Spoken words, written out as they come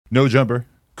No Jumper,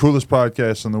 coolest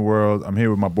podcast in the world. I'm here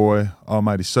with my boy,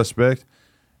 Almighty Suspect,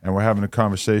 and we're having a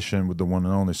conversation with the one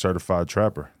and only Certified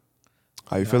Trapper.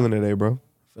 How you feeling today, bro?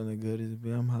 Feeling good as a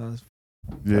bit. I'm high as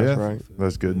Yeah, That's right.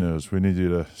 That's good news. We need you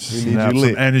to need snap you some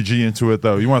lit. energy into it,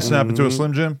 though. You want to snap into a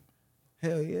Slim Jim?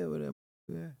 hell yeah, whatever.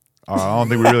 Yeah. I don't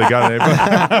think we really got it.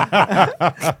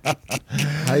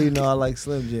 How you know I like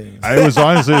Slim Jims? It was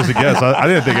honestly as a guess. I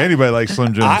didn't think anybody liked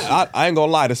Slim Jims. I ain't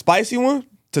gonna lie. The spicy one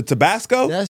to Tabasco.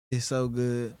 That is so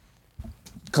good.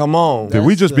 Come on. Did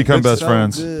we just become That's best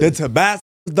friends? good. The Tabasco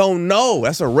don't know.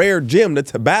 That's a rare gem. The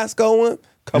Tabasco one.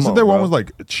 Come Isn't on, there one bro. with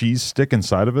like a cheese stick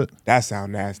inside of it? That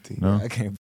sound nasty. No. I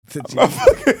can't.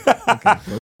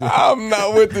 I'm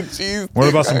not with the cheese. What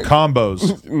about some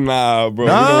combos? Nah, bro.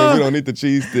 Nah. We don't need the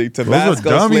cheese stick. Those Tabasco.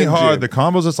 are dummy Slim hard. Jim. The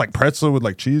combos, it's like pretzel with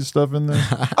like cheese stuff in there.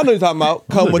 I know what you're talking about.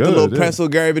 Come are with the good, little yeah. pretzel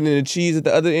gravy and the cheese at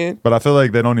the other end. But I feel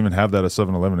like they don't even have that at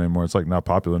 7-Eleven anymore. It's like not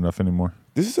popular enough anymore.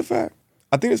 This is a fact.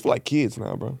 I think it's for like kids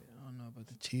now, bro. I don't know about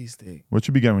the cheese steak. What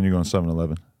you be getting when you go on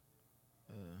 7-Eleven?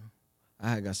 I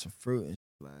had got some fruit and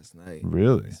last night.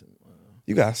 Really? Some,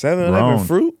 You got 7-Eleven Grown.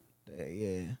 fruit?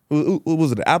 yeah, What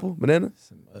was it? The apple? Banana?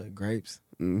 some grapes,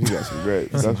 You got some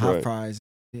grapes. some That's hot right. fries.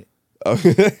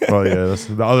 Well, yeah, that's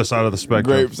the other side of the spectrum.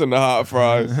 Grapes and the hot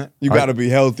fries. You got to be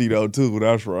healthy though too.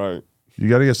 That's right. You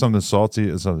got to get something salty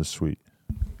and something sweet.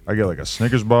 I get like a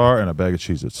Snickers bar and a bag of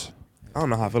Cheez-Its. I don't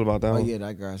know how I feel about that Oh one. yeah,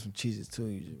 I got some cheeses too.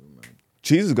 You just remember.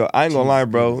 Cheeses go. I ain't gonna lie,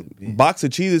 bro. Cheeses, yeah. Box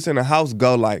of cheeses in the house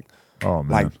go like Oh,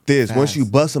 man. this. Once you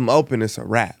Fast. bust them open, it's a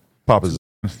wrap. Papa's.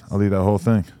 I'll eat that whole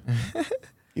thing.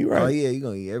 You Oh right? yeah, you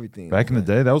gonna eat everything. Back in the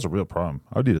day, that was a real problem.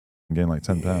 I would eat and gain like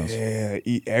 10 pounds. Yeah,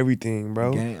 eat everything,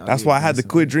 bro. Oh, That's yeah, why I had to gain some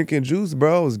quit weight. drinking juice,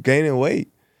 bro. I was gaining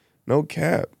weight. No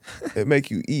cap. It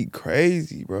make you eat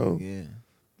crazy, bro. Yeah.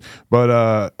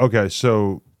 But, okay,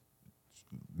 so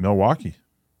Milwaukee.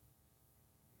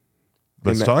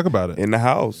 Let's In the- talk about it. In the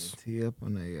house. Tee up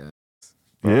on that.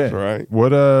 That's Yeah. right. What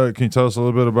can you tell us a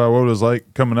little bit about what it was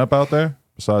like coming up out there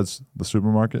besides the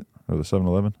supermarket or the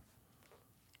 7-Eleven?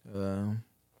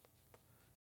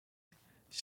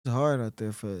 It's hard out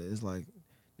there for it's like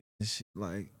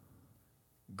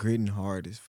gritting hard.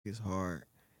 It's hard.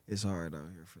 It's hard out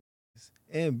here for this.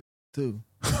 And too.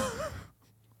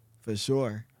 For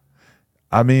sure.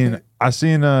 I mean, I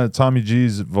seen Tommy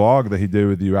G's vlog that he did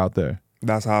with you out there.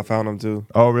 That's how I found him too.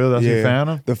 Oh, really? That's how you Yeah. found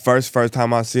him? The first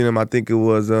time I seen him, I think it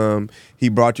was he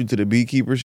brought you to the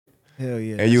beekeeper Hell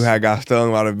yeah. and you had got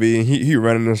stung by the bee. And he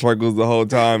running in circles the whole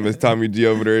time. It's Tommy G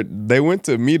over there. They went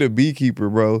to meet a beekeeper,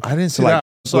 bro. I didn't see like, that.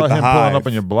 I saw with him the pulling hive. up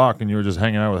on your block and you were just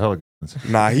hanging out with helicopters.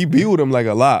 Nah, he be with him like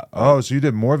a lot. Oh, so you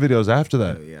did more videos after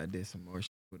Hell that. yeah, I did some more shit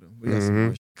with him. We got some Mhm.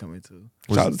 more shit coming too.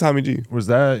 Shout out to Tommy G. Was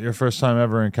that your first time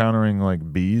ever encountering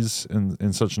like bees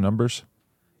in such numbers?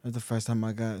 That's the first time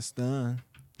I got stung.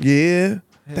 Yeah, Hell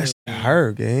that shit yeah.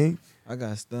 hurt, gang. I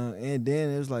got stung. And then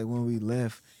it was like when we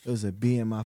left, it was a bee in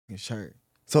my fucking shirt.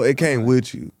 So it came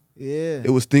with you. Yeah.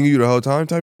 It was stinging you the whole time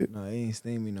type shit? No, it ain't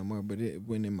sting me no more, but it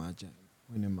went in my jacket.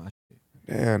 Went in my shit.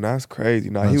 Damn, that's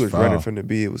crazy. Nah, he That's was foul. running from the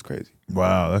bee. It was crazy.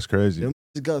 Wow, that's crazy. Them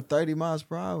just go 30 miles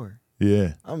per hour.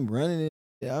 Yeah. I'm running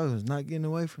it. I was not getting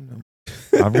away from them.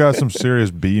 I've got some serious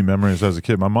bee memories as a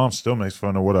kid. My mom still makes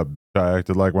fun of what a I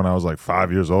acted like when I was like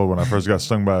 5 years old when I first got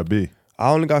stung by a bee. I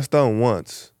only got stung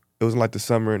once. It was like the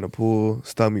summer in the pool.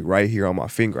 Stung me right here on my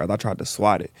finger. I tried to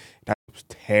swat it. That was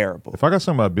terrible. If I got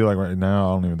stung by a bee like right now,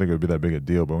 I don't even think it would be that big a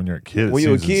deal. But when you're a kid, it When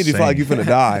you're a seems kid, you feel like you insane. finna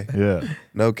die. Yeah.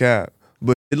 No cap.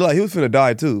 But it looked like he was finna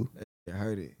die too. It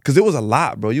hurt it. Cause it was a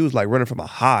lot, bro. You was like running from a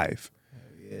hive.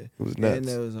 Yeah. It was And nuts.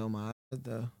 that was on my eyes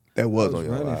though. That I was was on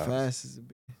your running eyes. fast as a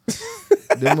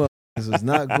bitch. Them motherfuckers was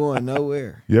not going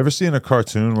nowhere. You ever seen a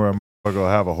cartoon where a motherfucker will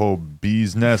have a whole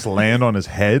bee's nest land on his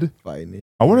head? Fighting it.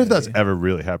 I wonder if that's Yeah. ever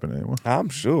really happened to anyone. I'm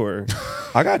sure.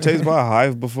 I got chased by a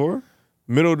hive before.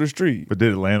 Middle of the street. But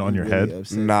did it land on your Really head?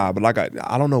 upset. Nah, but like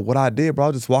I don't know what I did, bro. I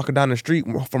was just walking down the street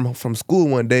from school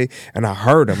one day, and I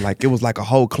heard him. Like it was like a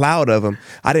whole cloud of them.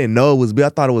 I didn't know it was bees. I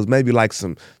thought it was maybe like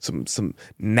some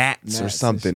gnats or and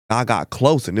something. I got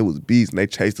close, and it was bees, and they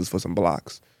chased us for some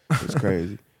blocks. It was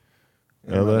crazy.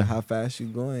 No LA. matter how fast you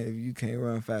going, if you can't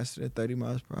run faster than 30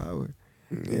 miles per hour,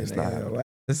 It's they not. got your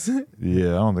ass. Yeah,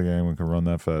 I don't think anyone can run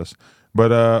that fast.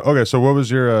 But okay, so what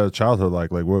was your childhood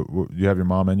like? Like, what you have your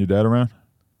mom and your dad around?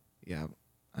 Yeah,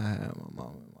 I had my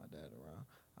mom and my dad around.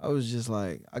 I was just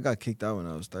like, I got kicked out when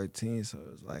I was 13, so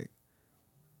it was like,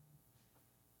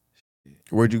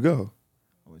 Where'd you go?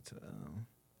 I went to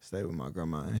stay with my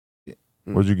grandma.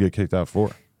 What'd you get kicked out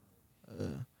for?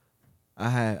 I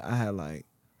had like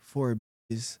 4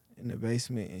 bitches in the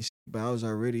basement and shit, but I was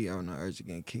already on the urge of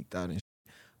getting kicked out and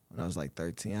shit. When I was like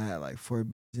 13, I had like 4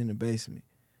 bitches in the basement.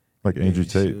 Like Andrew She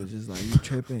Tate. was just like, you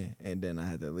tripping, and then I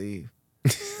had to leave.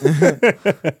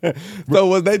 So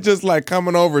was they just like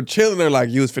coming over chilling or like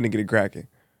you was finna get it cracking?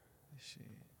 Shit,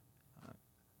 I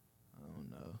don't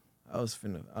know. I was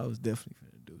definitely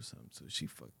finna do something, so she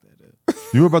fucked that up.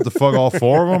 You were about to fuck all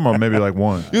four of them, or maybe like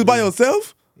one? You was by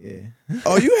yourself? Yeah,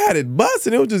 Oh, you had it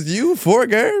busting. It was just you, 4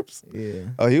 Gerbs? yeah.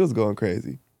 Oh, he was going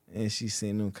crazy. And she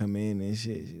seen them come in and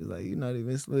shit. She was like, "You not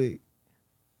even slick."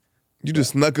 You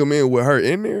just snuck him in with her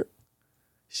in there?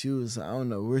 She was, I don't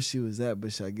know where she was at,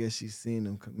 but I guess she seen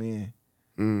them come in.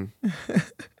 Mm.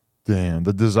 Damn,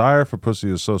 the desire for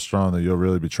pussy is so strong that you'll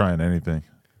really be trying anything.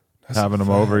 That's a Having them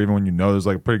fact. over, even when you know there's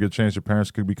like a pretty good chance your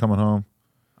parents could be coming home.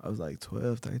 I was like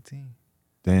 12, 13.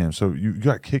 Damn, so you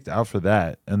got kicked out for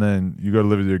that, and then you go to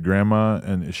live with your grandma,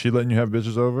 and is she letting you have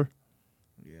bitches over?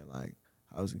 Yeah, like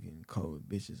I was getting cold with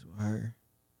bitches with her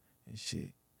and shit.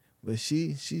 But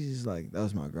she's just like, that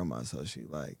was my grandma, so she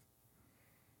like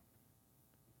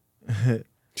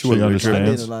She wasn't I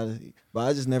understands. did a lot of, but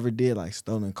I just never did like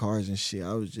stolen cars and shit.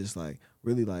 I was just like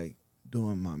really like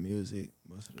doing my music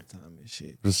most of the time and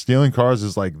shit. The stealing cars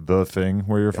is like the thing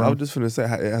where you're I was from. just finna say,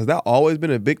 has that always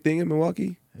been a big thing in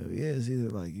Milwaukee? Hell yeah, it's either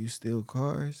like you steal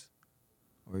cars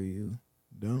or you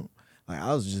don't. Like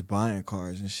I was just buying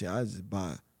cars and shit. I just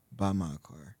buy my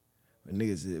car. But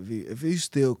niggas, if you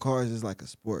steal cars, it's like a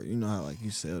sport. You know how like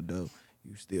you sell dope,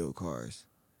 you steal cars.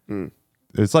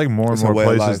 It's like more It's and a more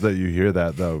way of places life. that you hear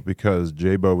that though, because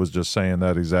J-Bo was just saying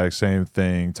that exact same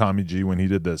thing. Tommy G, when he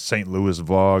did the St. Louis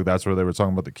vlog, that's where they were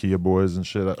talking about the Kia Boys and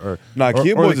shit. Nah,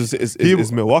 Kia Boys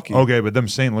is Milwaukee. Okay, but them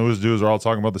St. Louis dudes are all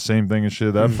talking about the same thing and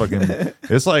shit. That fucking,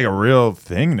 it's like a real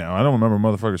thing now. I don't remember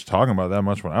motherfuckers talking about that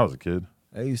much when I was a kid.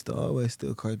 They used to always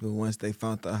steal cars, but once they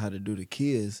found out how to do the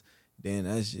Kias, then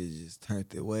that shit just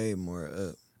turned it way more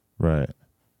up. Right.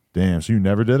 Damn, so you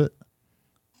never did it?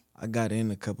 I got in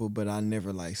a couple, but I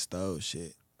never like stole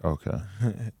shit. Okay.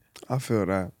 I feel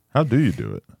that. How do you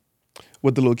do it?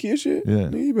 With the little Kia shit? Yeah.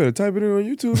 Nigga, you better type it in on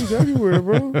YouTube. It's everywhere,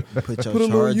 bro. Put your Put a little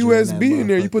charger USB in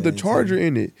there. You that put the motherfucker charger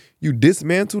and in it. You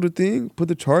dismantle the thing, put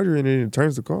the charger in it, and it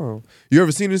turns the car on. You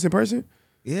ever seen this in person?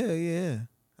 Yeah.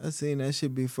 I seen that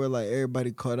shit before. Like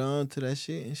everybody caught on to that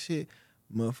shit and shit.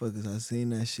 Motherfuckers, I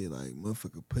seen that shit. Like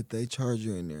motherfucker put their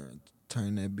charger in there and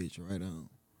turn that bitch right on.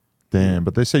 Damn,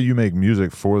 but they say you make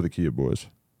music for the Kia Boys.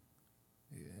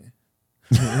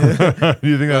 Yeah. Do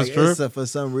you think that's Like, true? for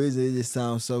some reason, it just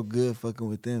sounds so good fucking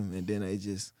with them, and then they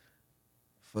just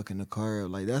fucking the car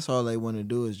up. Like that's all they want to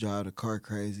do is drive the car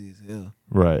crazy as hell.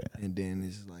 Right. And then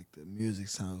it's like the music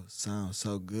sounds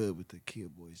so good with the Kia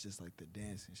Boys, just like the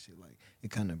dance and shit. Like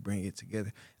it kind of bring it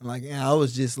together. And like I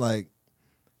was just like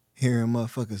hearing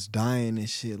motherfuckers dying and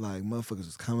shit. Like motherfuckers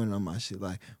was coming on my shit.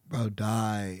 Like bro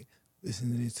died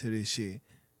listening to this shit,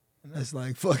 and that's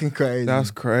like fucking crazy. That's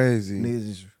crazy. Niggas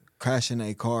just crashing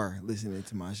a car listening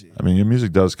to my shit. I mean, your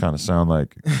music does kind of sound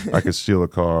like I could steal a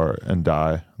car and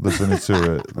die listening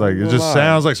to it. Like, it gonna just lie.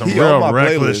 sounds like some He on real my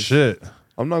reckless playlist. shit.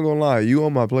 I'm not gonna lie. You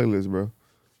on my playlist, bro.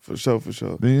 For sure.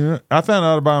 I found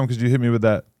out about him because you hit me with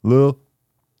that, Lil.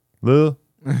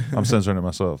 I'm censoring it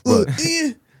myself. But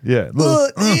yeah,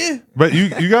 Lil. But you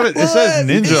got it. It says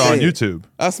Ninja on YouTube.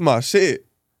 That's my shit.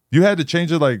 You had to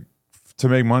change it like to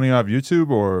make money off YouTube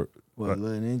or What,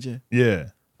 Lil Ninja? yeah.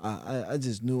 I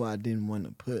just knew I didn't want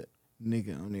to put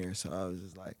nigga on there, so I was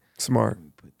just like, Smart. let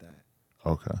me put that.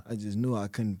 Okay. I just knew I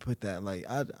couldn't put that. Like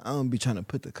I don't be trying to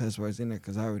put the cuss words in there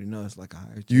because I already know it's like a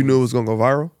higher. You knew it chance. was gonna go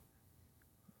viral?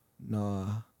 No,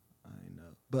 I ain't know.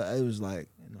 But it was like,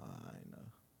 I ain't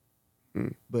know.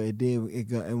 Mm. But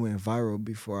it went viral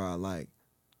before I like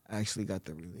actually got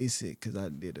to release it because I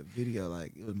did a video.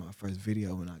 Like it was my first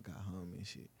video when I got home and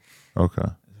shit. Okay.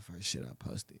 That's the first shit I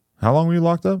posted How long were you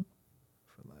locked up?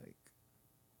 for like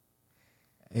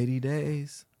 80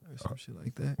 days or some shit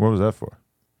like that. What was that for?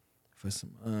 For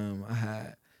some I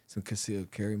had some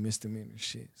concealed carry misdemeanor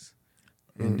shits.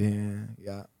 And then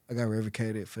I got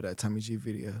revocated for that Tommy G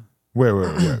video. Wait.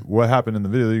 What happened in the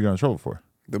video that you got in trouble for?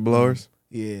 The blowers?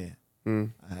 Yeah.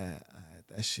 Mm. I had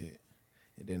that shit.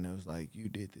 And then it was like, you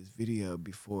did this video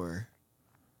before,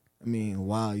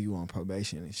 while you on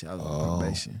probation and shit. I was on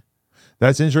probation.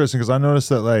 That's interesting because I noticed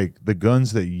that like the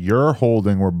guns that you're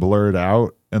holding were blurred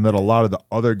out and that a lot of the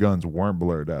other guns weren't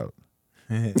blurred out.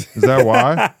 Is that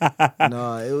why?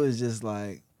 No, it was just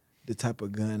like the type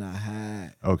of gun I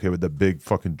had. Okay, with the big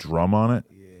fucking drum on it?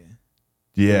 Yeah.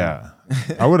 Yeah.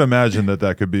 I would imagine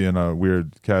that could be in a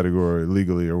weird category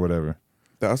legally or whatever.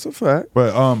 That's a fact.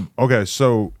 But okay,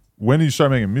 so when did you start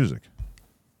making music?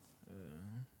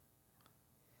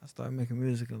 I started making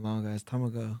music a long ass time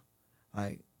ago.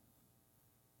 Like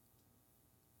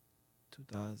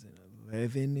 2011.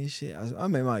 2011 and shit. I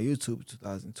made my YouTube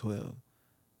 2012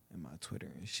 and my Twitter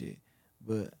and shit.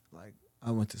 But like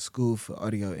I went to school for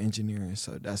audio engineering,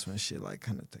 so that's when shit like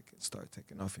kind of start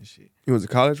taking off and shit. You went to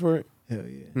college for it? Hell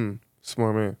yeah.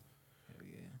 Smart man. Hell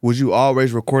yeah. Was you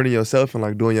always recording yourself and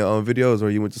like doing your own videos, or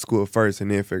you went to school first and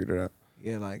then figured it out?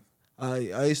 Yeah, like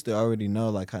I used to already know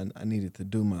like I needed to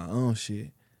do my own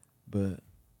shit, but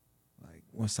like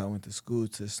once I went to school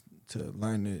to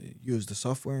learn to use the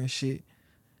software and shit,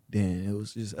 then it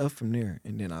was just up from there.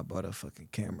 And then I bought a fucking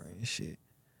camera and shit,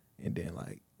 and then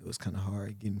like it was kind of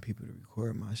hard getting people to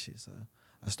record my shit, so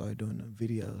I started doing the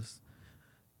videos,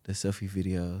 the selfie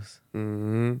videos.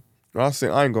 Mm-hmm.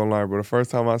 I ain't gonna lie, bro. The first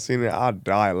time I seen it, I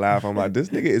died laughing. I'm like, this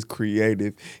nigga is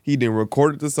creative. He didn't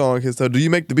recorded the song himself. Do you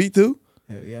make the beat too?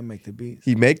 Hell yeah, I make the beats.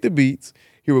 He make the beats.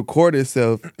 He record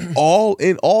himself all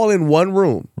in one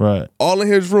room. Right. All in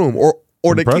his room or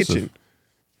the Impressive. kitchen.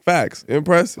 Facts.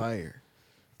 Impressive. Fire.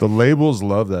 The labels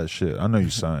love that shit. I know you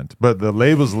signed, but the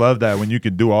labels love that when you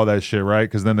can do all that shit right,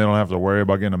 because then they don't have to worry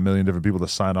about getting a million different people to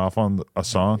sign off on a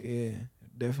song. Yeah,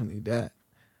 definitely that.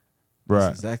 Right.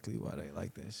 That's exactly why they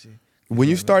like that shit. When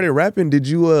you started rapping, did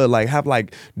you like have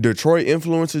like Detroit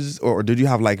influences, or did you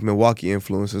have like Milwaukee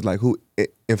influences? Like who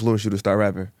influenced you to start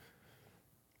rapping?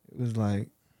 It was like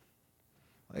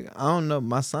I don't know,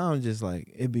 my sound just like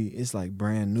it's like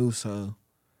brand new, so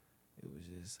it was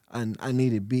just I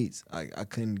needed beats. I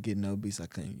couldn't get no beats. I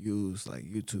couldn't use like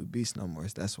YouTube beats no more.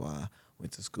 So that's why I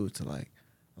went to school to like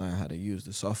learn how to use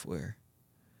the software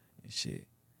and shit.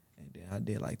 And then I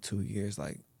did like 2 years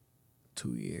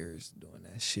doing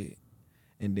that shit.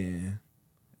 And then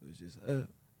it was just up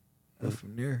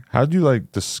from there. How'd you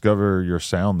like discover your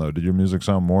sound though? Did your music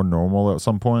sound more normal at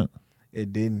some point?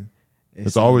 It didn't.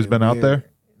 It's always sounded been out weird. there?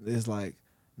 It's like,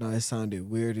 no, it sounded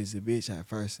weird as a bitch at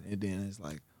first. And then it's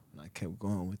like, when I kept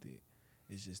going with it,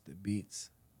 it's just the beats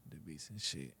and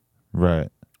shit. Right.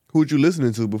 Who'd you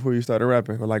listening to before you started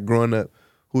rapping? Or like growing up,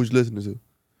 who'd you listening to?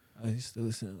 I used to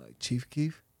listen to like Chief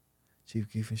Keef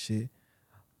and shit.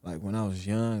 Like when I was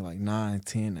young, like 9,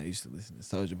 10, I used to listen to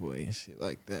Soulja Boy and shit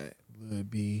like that. Lil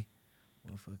B,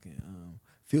 motherfucking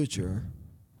Future,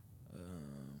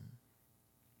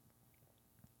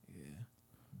 yeah,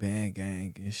 Band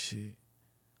Gang and shit.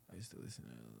 I used to listen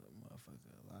to a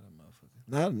lot of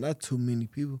motherfuckers. Not too many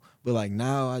people, but like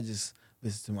now I just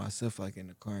listen to myself like in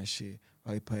the car and shit.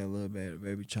 Probably play a little bit of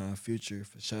Baby Tron Future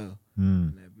for sure.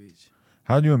 And that bitch.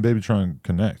 How'd you and Baby Tron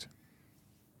connect?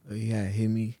 He had hit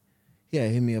me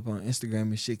up on Instagram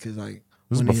and shit, cause like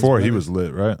This is one of his before he brothers- was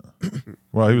lit, right?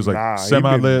 Well, he was like Nah, he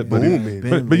semi-lit, been but,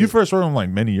 booming. but you first heard him like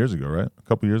many years ago, right? A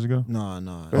couple years ago? No.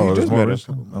 Oh, it was just more met him.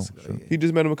 recent? Couple months ago, shit. yeah. He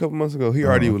just met him a couple months ago. He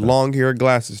already with okay. long hair,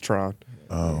 glasses, Tron.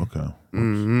 Oh, okay.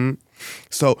 Mm-hmm.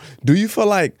 So, do you feel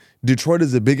like Detroit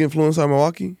is a big influence on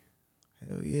Milwaukee?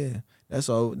 Hell yeah. That's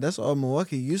all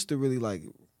Milwaukee used to really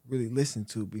listen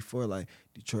to before like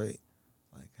Detroit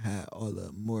like had all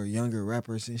the more younger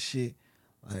rappers and shit.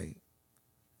 Like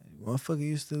motherfucker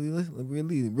used to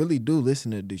really do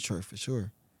listen to Detroit for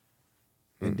sure.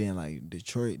 And then like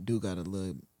Detroit do got a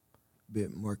little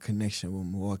bit more connection with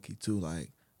Milwaukee too,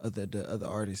 like the other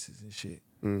artists and shit.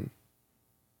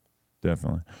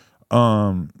 Definitely.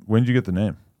 When did you get the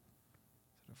name?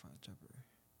 Certified Trapper.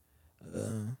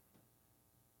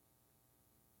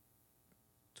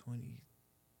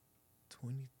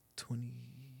 2020.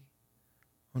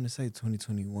 I want to say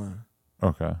 2021.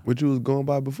 Okay. What you was going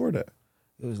by before that?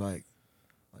 It was like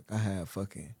I had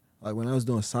like when I was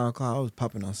doing SoundCloud, I was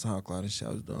popping on SoundCloud and shit.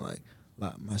 I was doing like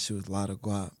my shit was Lotta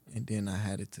Guap, and then I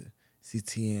had it to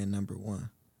CTN #1, and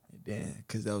then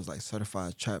cause that was like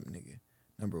Certified Trap Nigga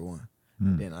 #1.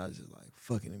 And then I was just like,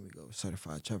 fuck it, let me go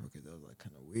Certified Trapper, cause that was like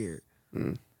kind of weird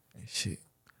and shit.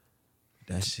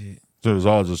 That shit. So it was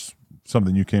all just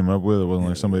something you came up with. It wasn't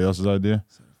like somebody else's idea.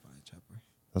 Certified Trapper.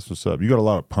 That's what's up. You got a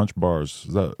lot of punch bars.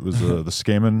 Was the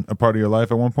scamming a part of your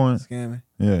life at one point? Scamming.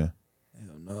 Yeah.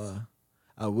 Hell no.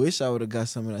 I wish I would have got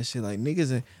some of that shit. Like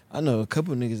niggas, I know a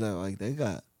couple niggas that like they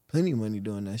got plenty of money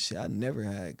doing that shit. I never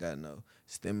got no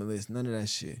stimulus, none of that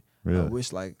shit. Really? I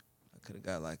wish like I could have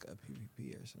got like a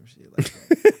PPP or some shit like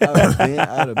that.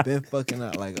 I would have been fucking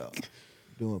out like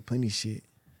doing plenty shit.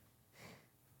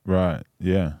 Right.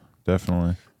 Yeah.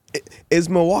 Definitely. Is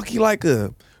Milwaukee like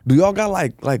do y'all got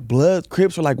like Bloods,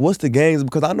 Crips, or like what's the gangs?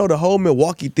 Because I know the whole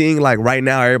Milwaukee thing, like right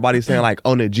now everybody's saying like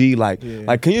on the G, like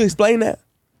can you explain that?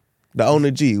 The on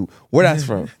the G, where that's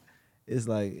from? It's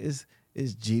like it's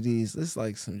GDs. It's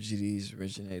like some GDs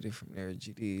originated from there.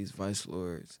 GDs, Vice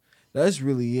Lords. That's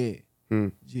really it.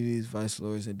 GDs, Vice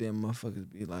Lords, and then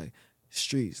motherfuckers be like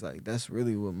streets. Like that's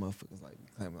really what motherfuckers like be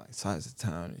claiming, like sides of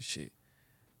town and shit.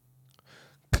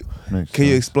 Makes Can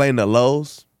you sense. explain the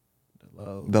lows?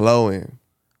 Low. The low end.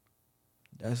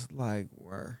 That's like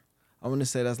where I want to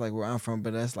say that's like where I'm from,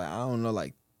 but that's like I don't know,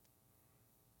 like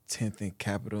 10th and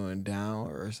Capitol and down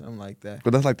or something like that.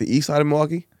 But that's like the east side of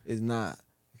Milwaukee. It's not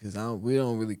because we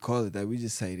don't really call it that. We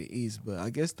just say the East, but I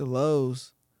guess the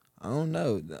lows. I don't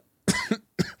know.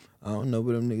 I don't know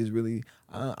what them niggas really.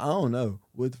 I don't know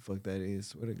what the fuck that is.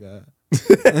 Swear to God.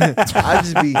 I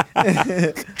just be.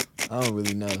 I don't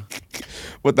really know.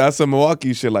 But that's some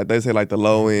Milwaukee shit. Like they say, like the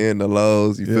low end, the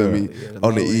lows. You feel me? Yeah,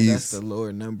 On the low end, east. that's the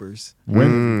lower numbers.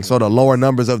 So the lower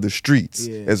numbers of the streets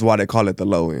Yeah. is why they call it the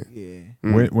low end.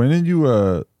 Yeah. When did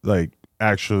you like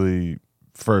actually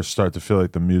first start to feel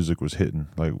like the music was hitting?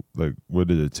 Like what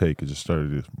did it take? It just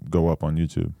started to go up on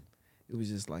YouTube. It was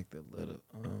just like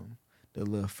the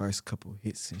little first couple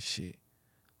hits and shit.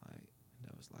 Like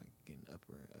that was like getting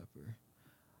upper and upper.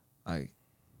 Like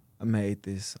I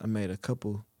made a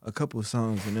couple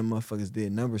songs and them motherfuckers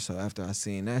did numbers. So after I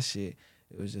seen that shit,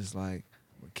 it was just like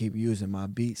I'm gonna keep using my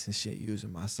beats and shit,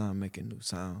 using my sound, making new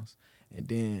sounds. And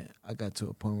then I got to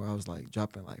a point where I was like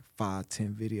dropping like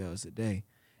 5-10 videos a day.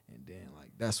 And then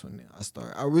like that's when I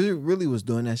started. I really was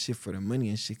doing that shit for the money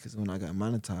and shit. Cause when I got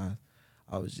monetized,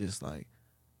 I was just like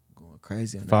going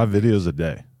crazy on 5 that. videos a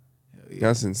day. Hell yeah.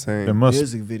 That's insane. It must,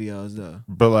 Music videos though.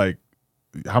 but like,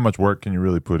 how much work can you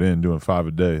really put in doing 5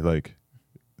 a day? Like,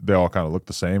 they all kind of look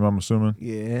the same. I'm assuming.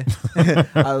 Yeah.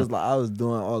 I was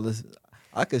doing all this.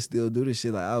 I could still do this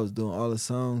shit. Like I was doing all the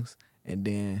songs and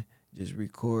then just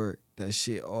record that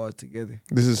shit all together.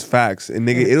 This is facts. And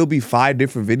nigga, it'll be 5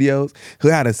 different videos.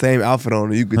 He'll have the same outfit on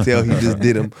and you could tell he just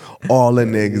did them all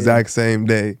in the exact same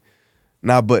day.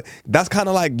 Nah, but that's kind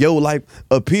of like yo, like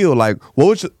appeal. Like, what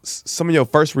was some of your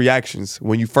first reactions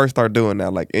when you first start doing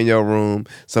that? Like in your room,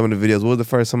 some of the videos. What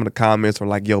was some of the comments or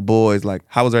like yo boys? Like,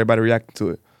 how was everybody reacting to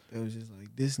it? It was just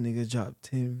like this nigga dropped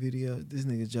 10 videos. This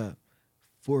nigga dropped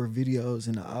 4 videos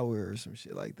in an hour or some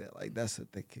shit like that. Like that's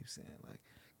what they keep saying. Like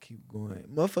keep going.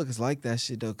 Motherfuckers like that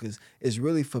shit though, cause it's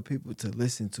really for people to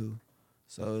listen to.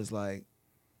 So it's like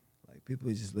people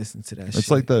just listen to that shit. It's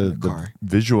like in the car.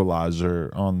 visualizer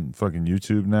on fucking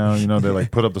YouTube now. You know, they like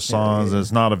put up the songs and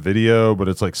it's not a video, but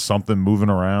it's like something moving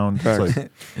around. It's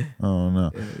like, I don't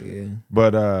know. Yeah.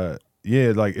 But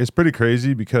yeah, like it's pretty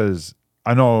crazy because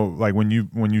I know like when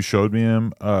you showed me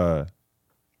him,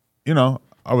 you know,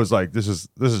 I was like, this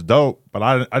is dope, but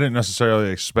I didn't necessarily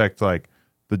expect like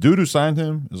the dude who signed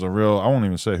him is a real, I won't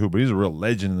even say who, but he's a real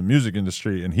legend in the music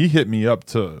industry. And he hit me up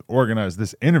to organize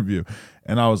this interview.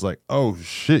 And I was like, oh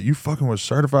shit, you fucking with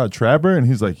Certified Trapper? And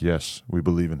he's like, yes, we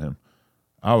believe in him.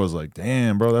 I was like,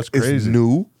 damn, bro, that's crazy. It's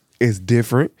new. It's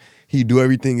different. He do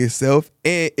everything himself.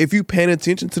 And if you paying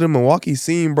attention to the Milwaukee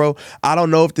scene, bro, I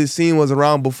don't know if this scene was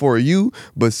around before you,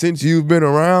 but since you've been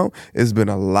around, it's been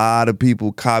a lot of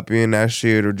people copying that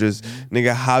shit or just,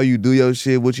 nigga, how you do your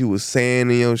shit, what you was saying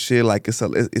in your shit. Like,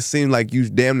 it seemed like you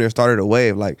damn near started a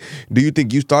wave. Like, do you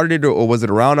think you started it or was it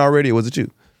around already or was it you?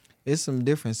 It's some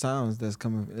different sounds that's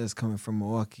coming from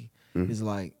Milwaukee. Mm-hmm. It's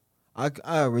like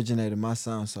I originated my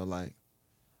sound, so like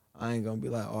I ain't gonna be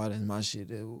like, oh, that's my shit.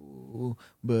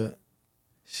 But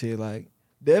shit, like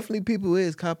definitely people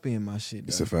is copying my shit.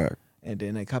 It's Though. a fact. And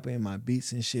then they copying my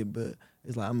beats and shit. But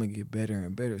it's like I'm gonna get better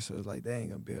and better. So it's like they ain't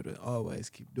gonna be able to always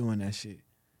keep doing that shit.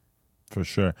 For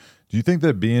sure. Do you think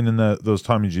that being in those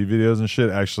Tommy G videos and shit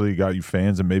actually got you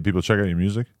fans and made people check out your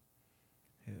music?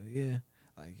 Hell yeah,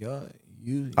 like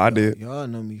I did. Y'all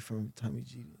know me from Tommy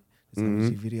G. The Tommy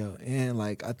G video, and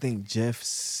like I think Jeff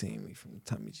seen me from the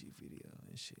Tommy G video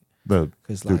and shit. The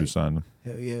Cause dude like who signed him.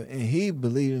 hell yeah, and he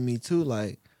believed in me too.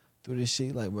 Like through this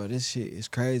shit, like bro, this shit is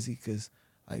crazy. Cause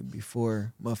like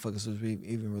before motherfuckers was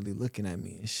even really looking at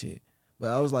me and shit, but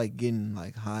I was like getting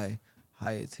like high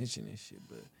attention and shit.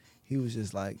 But he was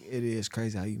just like, it is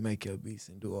crazy how you make your beats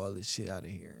and do all this shit out of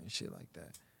here and shit like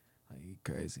that. Like he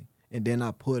crazy. And then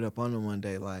I pulled up on him one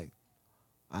day, like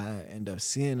I end up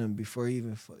seeing him before he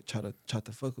even try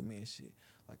to fuck with me and shit.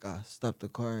 Like I stopped the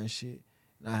car and shit.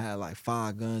 And I had like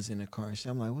 5 guns in the car and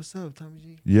shit. I'm like, what's up, Tommy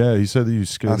G? Yeah, he said that you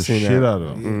scared the shit that. out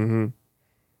of him. Mm-hmm.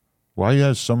 Why you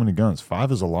have so many guns?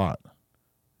 5 is a lot.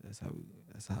 That's how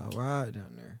I ride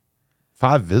down there.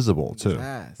 5 visible too.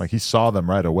 Fast. Like he saw them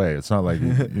right away. It's not like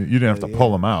you didn't have to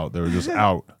pull them out. They were just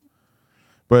out.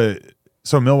 But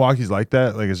so Milwaukee's like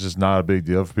that. Like it's just not a big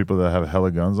deal for people that have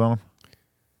hella guns on them.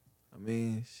 I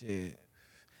mean, shit.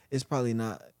 It's probably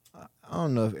not. I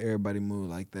don't know if everybody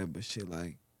move like that, but shit,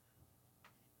 like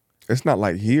It's not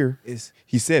like here. it's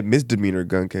He said misdemeanor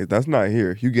gun case. That's not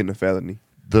here. You getting a felony.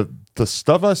 the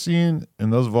stuff I seen in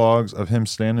those vlogs of him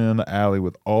standing in the alley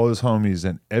with all his homies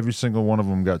and every single one of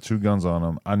them got 2 guns on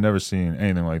them. I never seen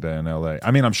anything like that in LA.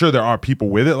 I mean, I'm sure there are people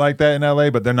with it like that in LA,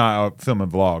 but they're not out filming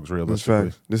vlogs That's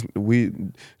realistically. fact.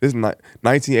 This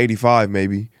 1985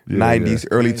 maybe, Yeah, 90s,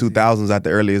 early Crazy. 2000s at the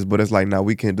earliest, but it's like now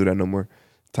we can't do that no more,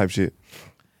 type shit.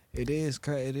 It is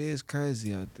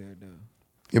crazy out there though.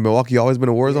 In Milwaukee, always been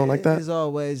a war zone like that. It's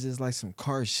always just like some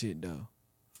car shit though.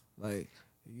 Like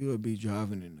you would be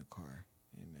driving in the car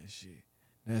and that shit.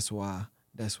 That's why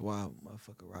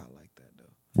motherfucker ride like that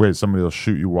though. Wait, somebody will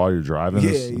shoot you while you're driving?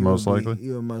 Is most likely.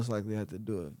 You would most likely have to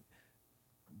do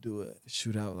a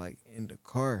shootout like in the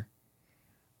car.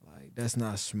 Like that's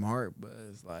not smart, but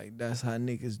it's like that's how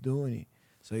niggas doing it.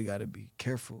 So you gotta be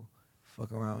careful,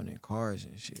 fuck around in cars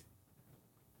and shit.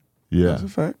 Yeah, That's a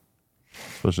fact.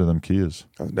 especially them Kias.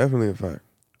 That's definitely a fact.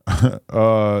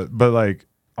 But like,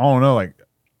 I don't know. Like,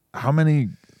 how many?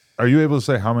 Are you able to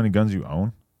say how many guns you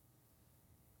own?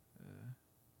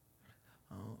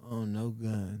 I don't own no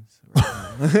guns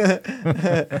right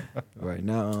now. Right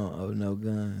now, I don't own no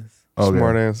guns. Okay.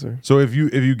 Smart answer. So if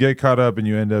you get caught up and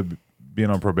you end up being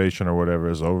on probation or whatever,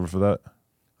 it's over for that.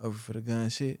 Over for the gun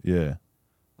shit. Yeah.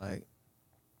 Like,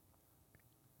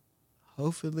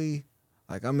 hopefully,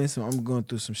 like I'm going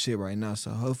through some shit right now,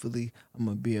 so hopefully I'm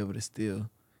gonna be able to still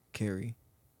carry.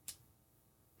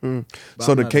 But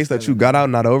So I'm the not case that you excited got about out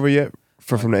not over yet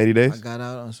from the 80 I days? got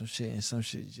out on some shit, and some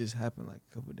shit just happened like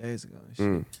a couple days ago and shit,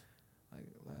 Mm. like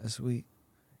last week,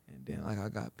 and then like I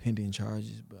got pending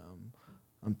charges, but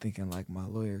I'm thinking like my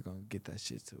lawyer gonna get that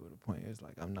shit to the point. It's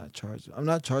like I'm not charged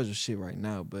with shit right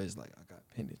now, but it's like I got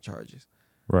pending charges.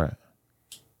 Right.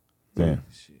 Damn.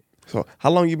 Shit. So how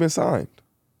long you been signed?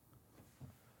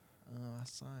 I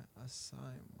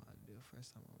signed my deal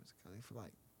first time I was in Cali for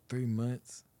like 3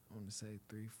 months. I want to say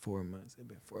 4 months. It's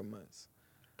been 4 months.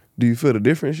 Do you feel the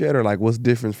difference yet, or like what's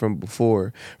different from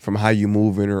before, from how you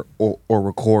moving or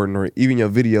recording, or even your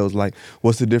videos? Like,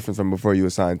 what's the difference from before you were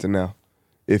signed to now,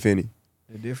 if any?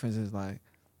 The difference is like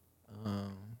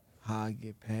how I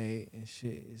get paid and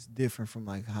shit is different from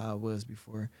like how I was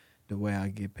before. The way I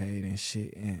get paid and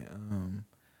shit, and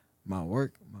my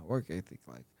work ethic,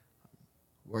 like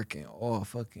working all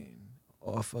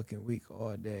fucking week,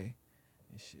 all day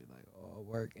and shit, like all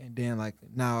work, and then like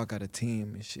now I got a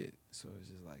team and shit, so it's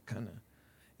just like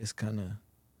it's kind of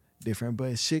different,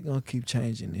 but shit gonna keep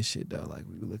changing and shit though. Like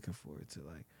we looking forward to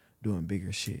like doing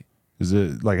bigger shit. Is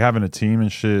it like having a team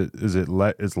and shit? Is it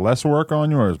is less work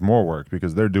on you or is more work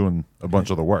because they're doing a bunch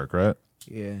of the work, right?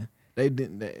 Yeah, they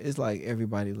didn't. It's like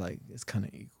everybody like it's kind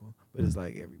of equal, but it's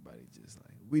like everybody just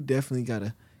like we definitely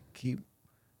gotta keep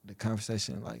the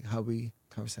conversation like how we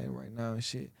conversating right now and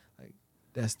shit. Like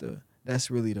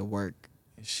that's really the work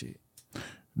and shit.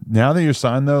 Now that you're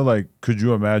signed though, like, could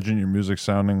you imagine your music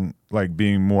sounding like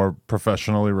being more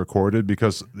professionally recorded?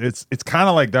 Because it's kind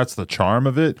of like that's the charm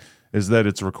of it, is that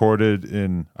it's recorded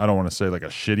in, I don't want to say like a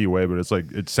shitty way, but it's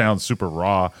like it sounds super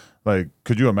raw. Like,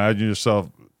 could you imagine yourself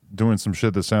doing some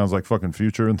shit that sounds like fucking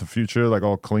Future in the future, like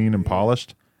all clean and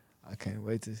polished? I can't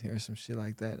wait to hear some shit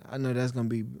like that. I know that's gonna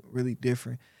be really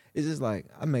different. It's just like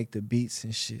I make the beats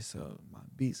and shit, so my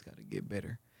beats gotta get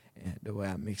better. And the way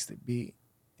I mix the beat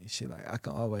and shit, like I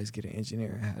can always get an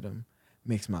engineer and have them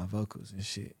mix my vocals and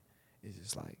shit. It's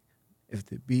just like if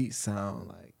the beats sound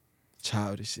like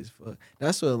childish as fuck.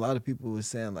 That's what a lot of people was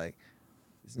saying, like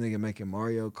this nigga making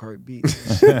Mario Kart beats.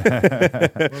 And shit.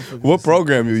 Motherfuckers What was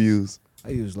program you crazy. use? I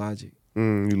use Logic.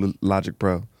 Logic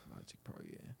Pro. Logic Pro,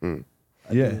 yeah.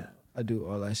 Mm. I do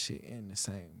all that shit in the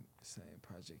same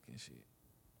project and shit.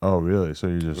 Oh, really? So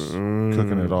you're just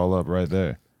cooking it all up right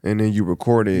there. And then you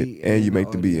record it Beat and you and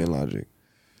make the beat audio. in Logic.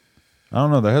 I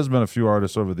don't know. There has been a few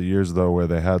artists over the years though where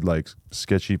they had like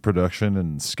sketchy production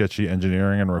and sketchy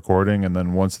engineering and recording, and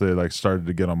then once they like started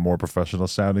to get on more professional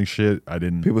sounding shit, I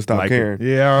didn't. People stopped like caring. It.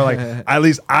 Yeah, or like at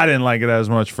least I didn't like it as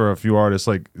much for a few artists.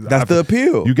 Like That's the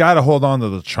appeal. You got to hold on to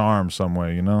the charm some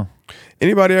way, you know.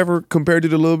 Anybody ever compared you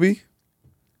to Lil B?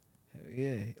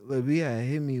 Yeah, Lil B had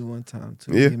hit me one time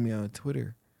too. Yeah. Hit me on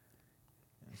Twitter.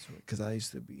 Because I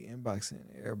used to be inboxing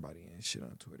everybody and shit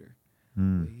on Twitter.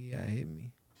 But he had hit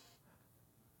me.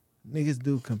 Niggas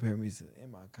do compare me to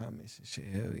in my comments and shit.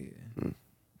 Hell yeah.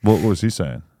 What was he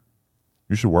saying?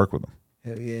 You should work with him.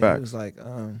 Hell yeah. Facts. He was like,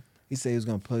 he said he was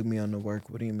gonna plug me on to work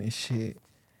with him and shit.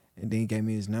 And then he gave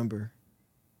me his number.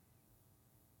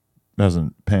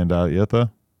 Hasn't panned out yet though.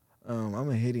 I'm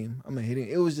gonna hit him.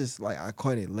 It was just like I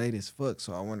caught it late as fuck,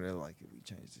 so I wondered like if we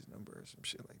changed his number or some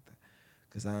shit like that.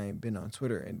 Cause I ain't been on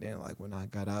Twitter, and then like when I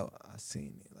got out, I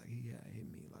seen it. Like he had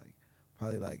hit me like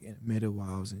probably like in the middle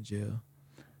while I was in jail.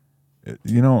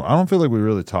 You know, I don't feel like we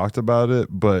really talked about it,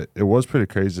 but it was pretty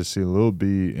crazy to see Lil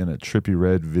B in a Trippie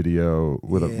Redd video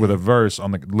with a verse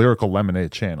on the Lyrical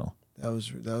Lemonade channel. That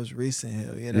was recent.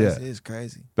 Hell yeah, Yeah. it's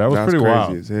crazy. That was That's pretty crazy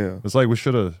wild. as hell. It's like we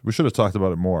should have talked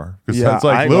about it more. Yeah, it's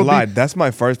like I ain't gonna lie. That's my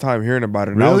first time hearing about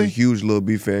it. And I was a Really? huge Lil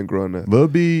B fan growing up. Lil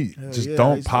B Hell just yeah, I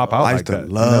don't used to pop love- out I like used to that.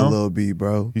 love you know? Lil B,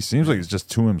 bro. He seems like he's just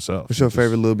to himself. What's your Just-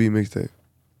 favorite Lil B mixtape?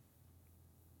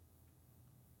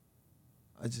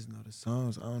 I just know the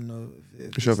songs. I don't know if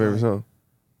What's your favorite song?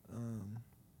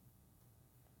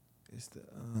 It's the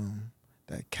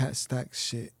that Cat Stack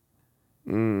shit.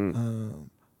 Mm.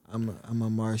 I'm a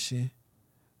Martian.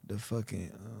 The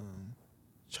fucking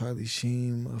Charlie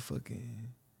Sheen, motherfucking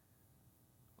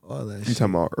all that You shit.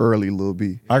 talking about early Lil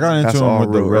B? I got That's into him all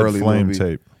with the real Red early Flame Lil B.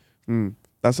 tape. Mm.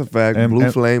 That's a fact. And- Blue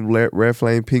and- flame, red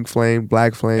flame, pink flame,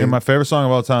 black flame. And my favorite song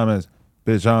of all time is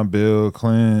 "Bitch, I'm Bill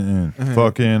Clinton,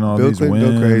 fucking all Bill these Clinton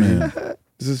go women." crazy.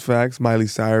 This is facts. Miley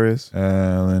Cyrus,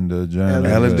 Ellen DeGeneres.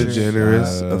 Ellen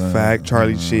DeGeneres, a fact.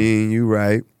 Charlie Sheen, you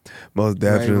right. Most Ray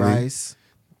definitely. Rice.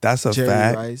 That's a Jerry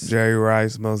fact. Rice. Jerry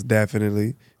Rice, most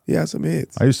definitely. He had some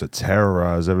hits. I used to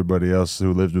terrorize everybody else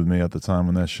who lived with me at the time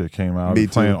when that shit came out. I'd Me be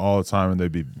playing too. all the time and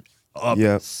they'd be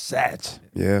upset.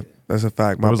 Yeah, that's a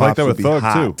fact. My It was like pops that would with be Thug,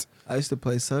 hot. too. I used to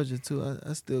play Soulja too.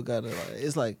 I still got it.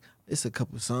 It's a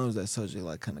couple songs that Soulja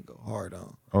like kind of go hard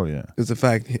on. Oh, yeah. It's a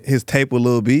fact. His tape with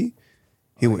Lil B,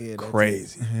 he Oh, went yeah, that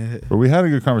crazy. But we had a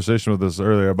good conversation with this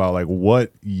earlier about like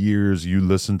what years you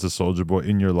listened to Soulja Boy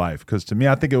in your life. Because to me,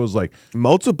 I think it was like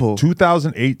Multiple.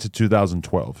 2008 to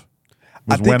 2012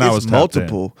 I was think when I it's was tapped in.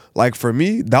 multiple. Like for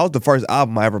me, that was the first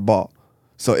album I ever bought.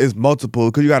 So it's multiple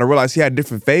because you got to realize he had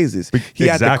different phases. He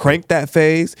had the Exactly. Crank That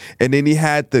phase, and then he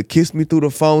had the Kiss Me Through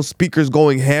the Phone, speakers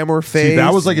going hammer phase. See,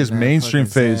 that was like his That mainstream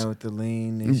fucking phase. Zan with the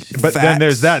lean and shit. But then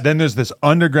there's Facts. that. Then there's this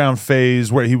underground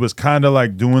phase where he was kind of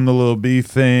like doing the Lil B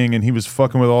thing, and he was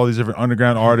fucking with all these different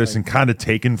underground artists and kind of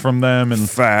taking from them. And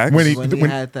Facts. when he, when he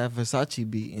when- had that Versace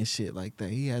beat and shit like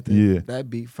that, he had Yeah. that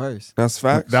beat first. That's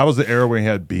facts. that was the era where he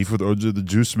had beef with OJ the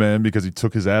Juice Man because he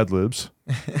took his ad libs.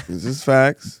 This is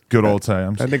facts. Good old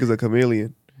times. That nigga's a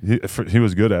chameleon. He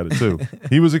was good at it too.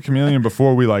 He was a chameleon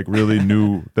before we like really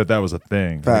knew that was a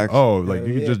thing. Like, Facts. oh, like Hell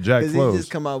you could yeah. just jack 'Cause clothes. He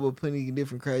just come out with plenty of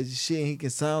different crazy shit. And he can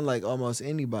sound like almost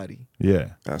anybody. Yeah,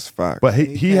 That's facts. but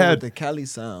he came had with the Cali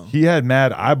sound. he had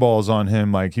mad eyeballs on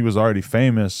him. Like he was already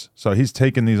famous, so he's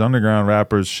taking these underground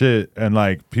rappers shit, and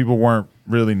like people weren't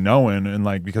really knowing, and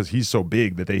like because he's so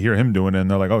big that they hear him doing it,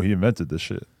 and they're like, oh, he invented this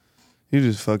shit. You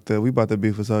just fucked up. We about to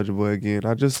beef with Soulja Boy again.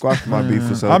 I just squashed my beef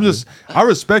with Soulja. I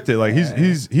respect it. Like he's done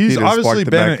obviously sparked it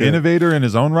been back an up. innovator in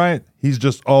his own right. He's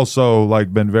just also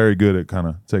like been very good at kind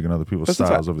of taking other people's That's a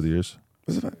styles fact. over the years.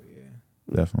 What's the fact?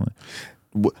 Definitely.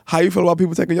 How you feel about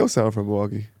people taking your sound from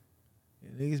Milwaukee?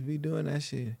 Yeah, niggas be doing that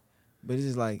shit. But it's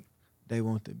just like they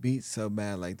want the beats so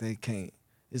bad, like they can't.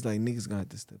 It's like niggas gonna have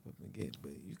to step up and get.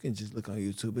 But you can just look on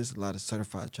YouTube. It's a lot of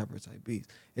certified trapper type beats.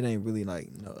 It ain't really like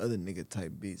no other nigga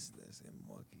type beats that's in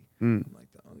Milwaukee. Mm. I'm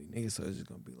like the only nigga, so it's just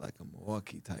gonna be like a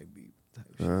Milwaukee type beat type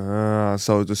shit.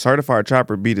 So the certified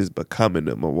trapper beat is becoming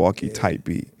a Milwaukee Yeah. type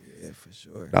beat. Yeah, for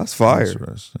sure. That's fire.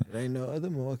 Interesting. It ain't no other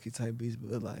Milwaukee type beats,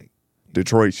 but like,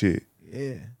 Detroit shit.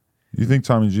 yeah, You think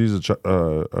Tommy G's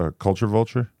a culture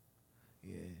vulture?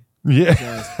 yeah.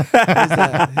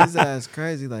 Yeah. His ass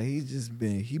crazy. Like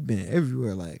he been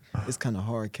everywhere. Like it's kind of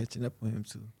hard catching up with him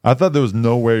too. I thought there was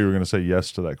no way you were going to say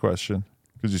yes to that question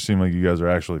because you seem like you guys are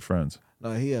actually friends.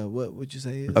 No, he what you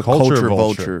say? He is? A culture culture vulture.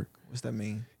 vulture. What's that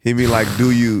mean? He mean like,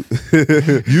 do you?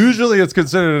 Usually it's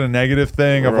considered a negative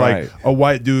thing of Right. like a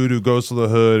white dude who goes to the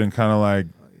hood and kind of like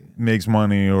makes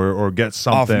money or gets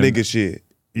Off something. nigga shit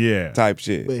Yeah. type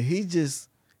shit. But he just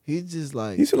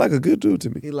like He seem like a good dude to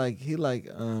me. he like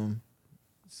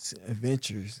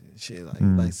adventures and shit. Like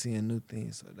Mm. like seeing new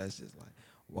things. So that's just like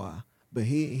wow. But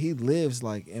he lives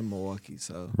like in Milwaukee.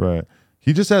 So Right.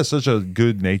 He just has such a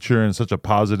good nature and such a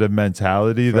positive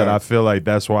mentality that I Fact. feel like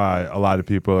that's why a lot of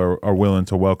people are willing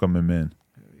to welcome him in.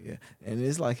 yeah, and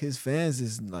it's like his fans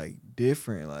is like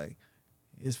different. Like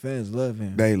his fans love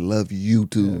him. They love you Hell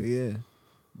too. yeah.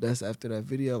 That's after that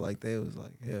video. Like they was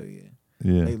like hell yeah.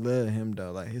 Yeah, They love him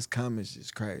though. Like his comments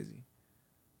just crazy.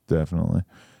 definitely.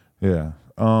 Yeah.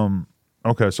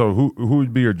 Okay, so who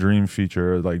would be your dream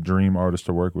feature, like dream artist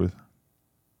to work with?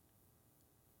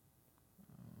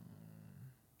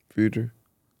 Future.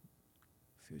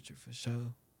 Future for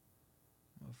sure.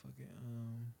 Motherfucking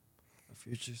a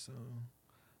Future song.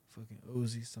 Fucking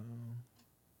Uzi song.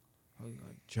 Probably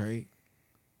like Drake.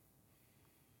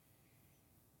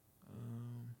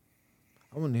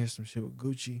 I want to hear some shit with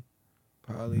Gucci.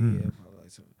 Probably, yeah, probably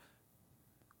like some.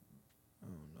 I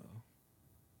don't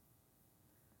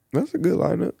know. That's a good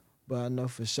lineup. But I know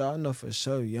for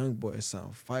sure, Young Boy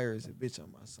sound fire as a bitch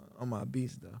on my song, on my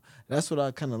beats though. That's what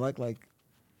I kind of like.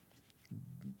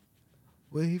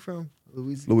 Where he from?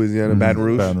 Louisiana, Baton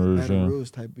Rouge. Baton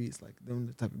Rouge type beats, like them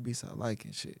the type of beats I like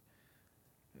and shit.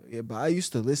 Yeah, but I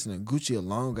used to listen to Gucci a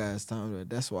long ass time. Though.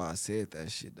 That's why I said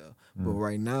that shit though. But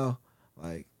right now,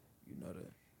 like the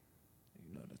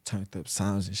turned up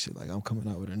sounds and shit. Like I'm coming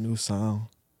out with a new song.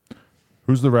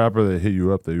 Who's the rapper that hit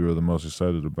you up that you were the most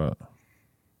excited about?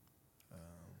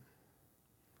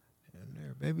 Damn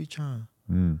there, Baby Tron.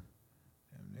 Mm.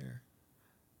 Damn there.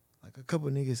 Like a couple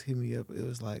niggas hit me up. It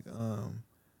was like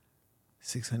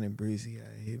 600 Breezy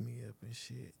hit me up and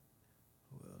shit.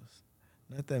 Who else?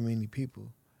 Not that many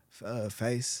people.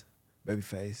 Face,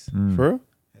 Babyface. Mm. For real?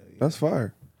 Hell yeah. That's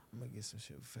fire. I'm gonna get some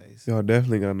shit with Face. Y'all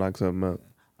definitely gotta knock something out.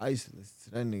 I used to listen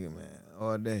to that nigga, man,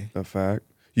 all day. A fact.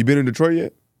 You been in Detroit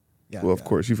yet? Yeah. Well, of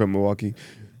course, you from Milwaukee.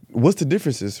 What's the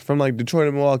differences from like Detroit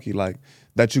and Milwaukee, like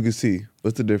that you can see?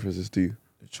 What's the differences to you?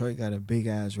 Detroit got a big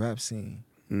ass rap scene,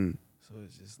 Mm. so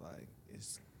it's just like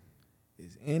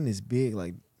it's big,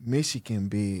 like Michigan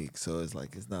big. So it's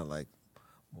like it's not like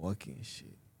Milwaukee and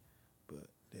shit, but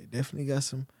they definitely got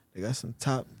some. They got some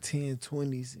top 10,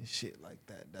 20s and shit like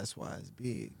that. That's why it's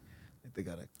big. Like they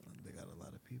got a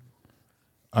lot of people.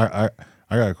 I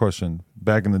got a question.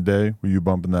 Back in the day, were you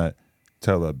bumping that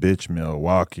 "Tell a bitch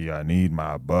Milwaukee I need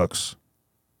my bucks"?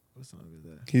 What song is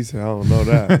that? He said, I don't know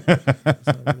that. What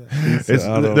song is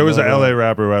that? There was an LA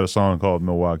rapper who had a song called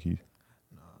Milwaukee.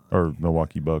 Or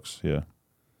Milwaukee Bucks, yeah.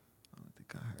 I don't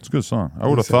think I heard. It's a good song. I He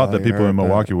would have said, thought I that ain't people in heard that.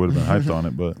 Milwaukee would have been hyped on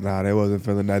it, but Nah, they wasn't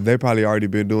feeling that. They probably already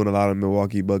been doing a lot of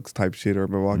Milwaukee Bucks type shit or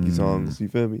Milwaukee songs. You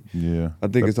feel me? yeah. I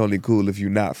think it's only cool if you're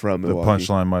not from The Milwaukee.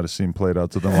 punchline might have seemed played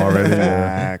out to them already. Yeah.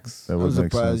 Facts. That I'm would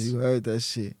make surprised sense. you heard that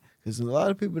shit. Because a lot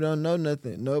of people don't know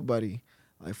nothing. Nobody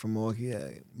like from Milwaukee. Yeah,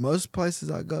 most places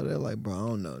I go, they're like, bro, I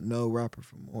don't know no rapper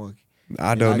from Milwaukee.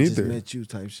 I And don't I just either. met you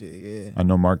type shit. Yeah. I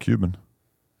know Mark Cuban.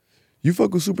 You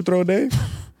fuck with Super Throw Dave?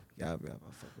 Yeah, I fuck with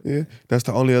Yeah. that. That's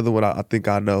the only other one I think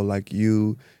I know. Like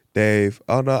you, Dave.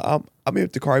 Oh no, I'm here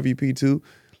to Car VP too.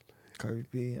 Curry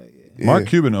P. Yeah. Yeah. Mark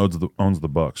Cuban owns the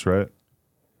Bucks, right?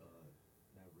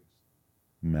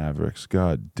 Mavericks.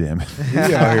 God damn it. He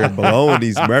out here blowing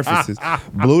these references.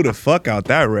 Blew the fuck out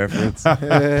that reference.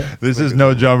 This is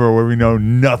no jumper where we know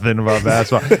nothing about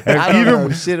basketball. And I don't know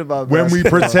even shit about when we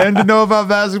basketball. pretend to know about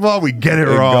basketball, we get it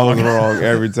It wrong. goes wrong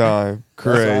every time. That's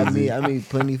why Crazy. I meet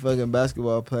plenty fucking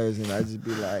basketball players, and I just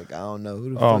be like, I don't know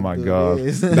who the Oh fuck my dude God.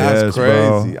 is. That's Yes, crazy.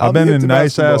 bro. I'll I've be been into in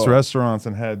nice ass basketball. restaurants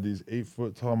and had these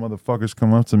 8-foot tall motherfuckers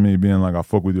come up to me being like, I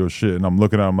fuck with your shit. And I'm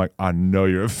looking at them like, I know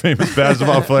you're a famous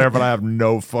basketball player, but I have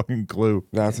no fucking clue.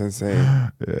 That's insane.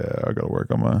 Yeah, I gotta work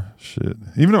on my shit.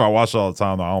 Even if I watch it all the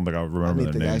time, though, I don't think I I remember need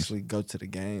their to names. actually go to the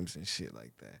games and shit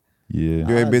like that. Yeah.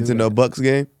 You ain't been do to no that. Bucks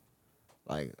game?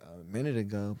 Like a minute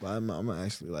ago, but I'm gonna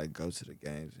actually like go to the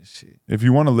games and shit. If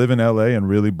you want to live in LA and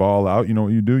really ball out, you know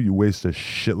what you do? You waste a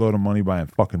shitload of money buying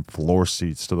fucking floor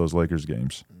seats to those Lakers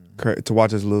games. To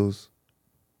watch us lose.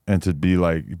 And to be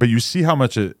like, but you see how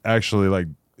much it actually like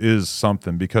is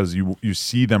something because you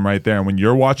see them right there. And when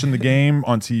you're watching the game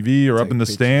on TV or up Take in the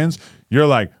pictures. stands, you're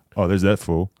like, oh, there's that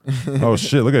fool. Oh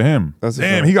shit, look at him. That's a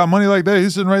Damn, fact. he got money like that.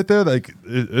 He's sitting right there. Like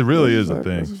it really is a That's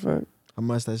thing. a fact. How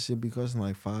much that shit be costing?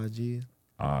 Like 5 G's.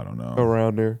 I don't know.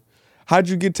 Around there. How'd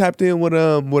you get tapped in with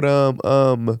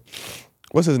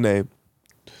what's his name?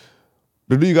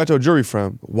 The dude you got your jury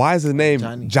from. Why is his name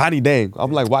Johnny. Johnny Dang?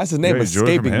 I'm like, why is his name Yeah,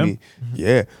 jury from escaping him? me?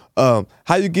 Yeah.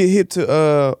 How you get hit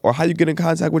to or how you get in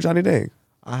contact with Johnny Dang?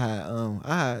 I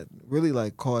had really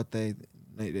like called they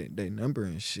number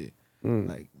and shit.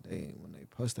 Like when they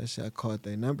post that shit, I called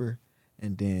their number,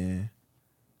 and then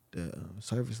the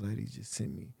service lady just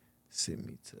sent me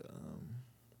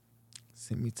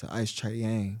to Ice Trey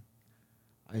Yang.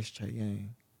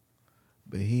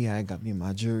 But he had got me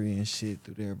my jury and shit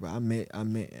through there. But I ended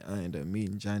up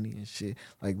meeting Johnny and shit.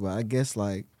 Like, but I guess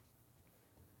like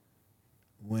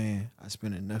when I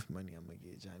spend enough money, I'm gonna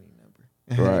get Johnny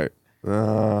number. Right.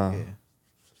 Yeah.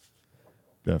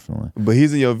 Definitely. But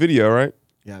he's in your video, right?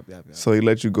 Yeah. So he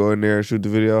let you go in there and shoot the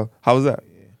video. How was that?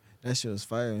 Yeah, that shit was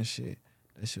fire and shit.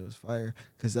 That shit was fire.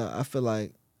 Cause I feel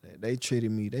like they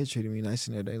treated me nice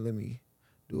in there. They let me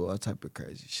do all type of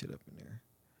crazy shit up in there.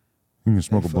 You can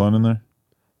smoke a fuck. blunt in there?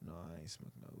 No, I ain't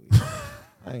smoking no weed.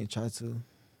 I ain't try to.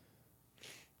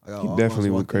 Like, I He almost definitely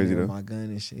went walked in crazy there with though. my gun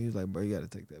and shit. He was like, bro, you gotta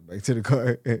take that back to the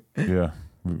car. Yeah.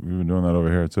 We've been doing that over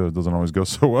here too. It doesn't always go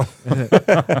so well.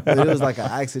 But it was like an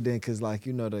accident because like,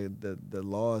 you know, the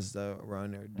laws though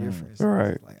around there are different. So Right.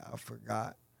 it's like I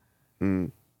forgot.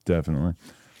 Definitely.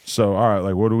 So, all right,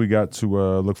 like what do we got to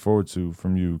look forward to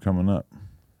from you coming up?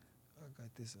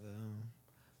 this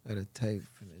got a tape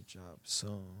finna drop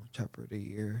soon. Chopper of the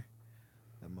year.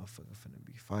 That motherfucker finna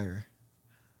be fire.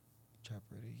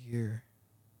 Chopper of the year.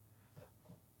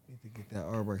 Need to get that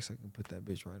artwork so I can put that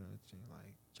bitch right on the thing.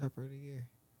 Like Chopper of the year.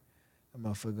 That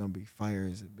motherfucker gonna be fire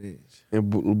as a bitch.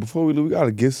 And before we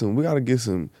gotta get some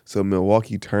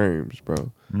Milwaukee terms,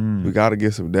 bro. We gotta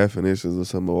get some definitions of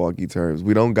some Milwaukee terms.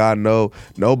 We don't got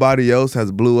nobody else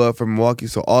has blew up from Milwaukee,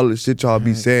 so all the shit y'all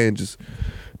be saying just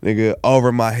nigga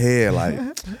over my head. Like,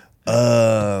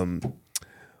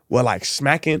 well, like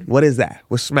smacking. What is that?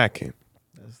 What's smacking?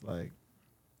 That's like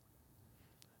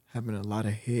having a lot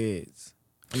of heads.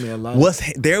 I mean, a lot.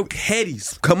 They're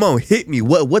headies? Come on, hit me.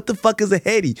 What the fuck is a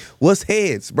heady? What's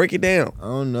heads? Break it down. I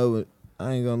don't know.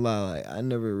 I ain't gonna lie. Like I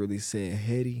never really said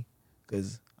heady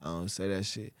because I don't say that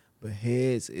shit. But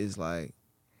heads is like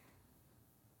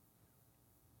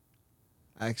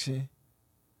action.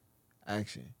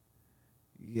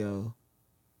 Yo,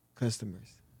 customers.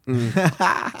 There you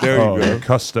the go.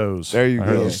 custos. There you I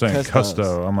heard go. you saying Custos.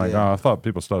 custo. I'm like, Yeah. I thought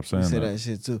people stopped saying You say that. that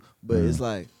shit too. But it's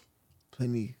like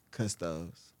plenty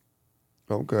custos.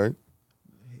 Okay.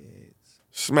 Heads.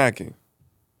 Smacking.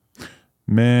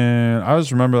 Man, I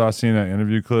just remember I seen that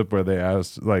interview clip where they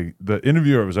asked, like, the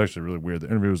interviewer was actually really weird. The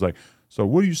interviewer was like, so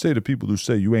what do you say to people who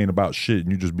say you ain't about shit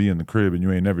and you just be in the crib and you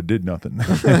ain't never did nothing?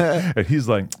 And he's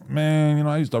like, man, you know,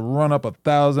 I used to run up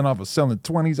 1,000 off of selling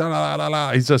 20s. La, la, la,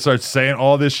 la. He just starts saying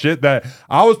all this shit that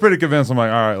I was pretty convinced. I'm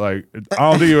like, all right, like, I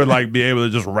don't think he would like be able to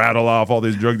just rattle off all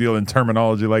these drug dealing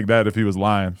terminology like that if he was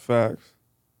lying. Facts.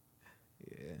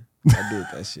 Yeah, I did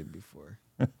that shit before.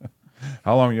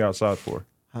 How long are you outside for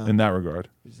Huh? in that regard?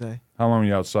 What you say? How long are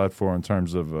you outside for in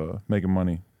terms of making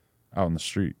money out in the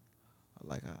street?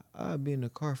 Like I'd be in the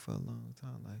car for a long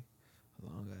time, like a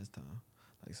long ass time.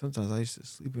 Like sometimes I used to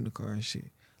sleep in the car and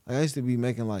shit. Like I used to be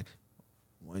making like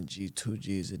 1G,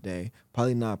 2Gs a day.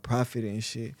 Probably not profiting and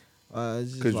shit.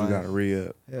 It's just Because like, you got to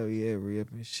re-up. hell yeah,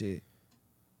 re-up and shit.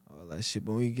 All that shit.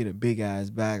 But when you get a big ass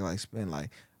bag, like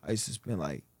I used to spend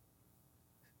like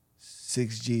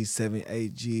 6Gs, 7,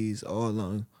 8Gs,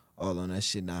 all on that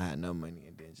shit. Now I had no money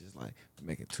and then just like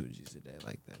making 2Gs a day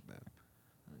like that, baby.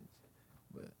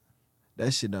 But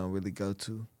that shit don't really go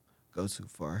too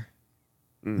far.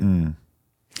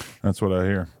 That's what I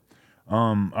hear.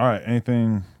 All right.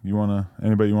 Anybody you want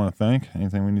to thank?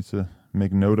 Anything we need to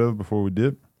make note of before we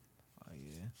dip? Oh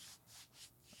yeah.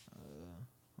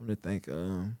 I'm gonna thank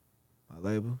my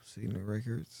label, Signal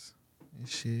Records and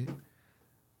shit.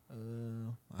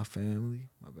 My family,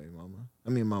 my baby mama. I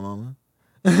mean my mama.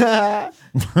 Let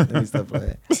me stop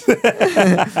playing.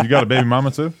 You got a baby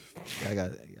mama too? I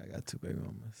got 2 baby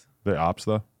mamas. They ops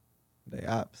though? They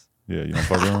ops. Yeah, you don't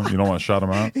fuck with them? You don't want to shout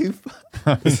them out? You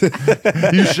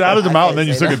You shouted them out and then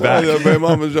you took it back. Your baby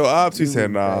mama's your ops. He You said,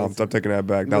 went nah, crazy. I'm taking that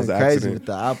back. That was an crazy accident. with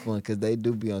the op one because they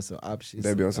do be on some op shit.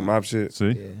 They be on some op shit.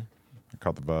 See? Yeah. I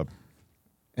caught the vibe.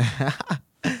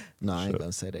 No, I ain't Shit.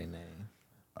 gonna say their name.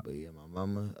 But yeah, my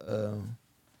mama,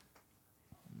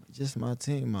 just my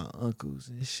team, my uncles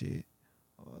and shit,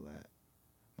 all that.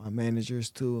 My managers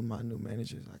too, and my new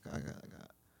managers. Like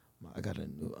I got a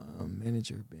new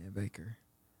manager, Ben Baker.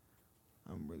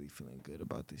 I'm really feeling good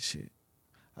about this shit.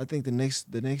 I think the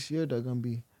next year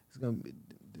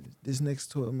this next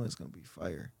 12 months gonna be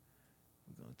fire.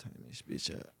 We're gonna turn this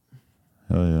bitch up.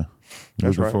 Hell yeah.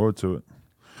 That's Looking right. forward to it.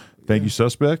 Thank you,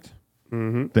 Suspect.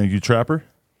 Mm-hmm. Thank you, Trapper.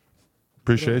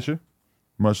 Appreciate you.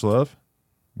 Much love.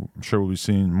 I'm sure we'll be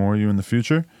seeing more of you in the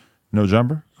future. No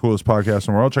Jumper, coolest podcast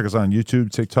in the world. Check us out on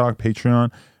YouTube, TikTok,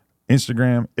 Patreon,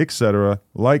 Instagram, etc.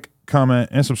 Like, comment,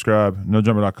 and subscribe.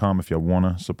 NoJumper.com if you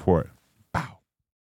want to support.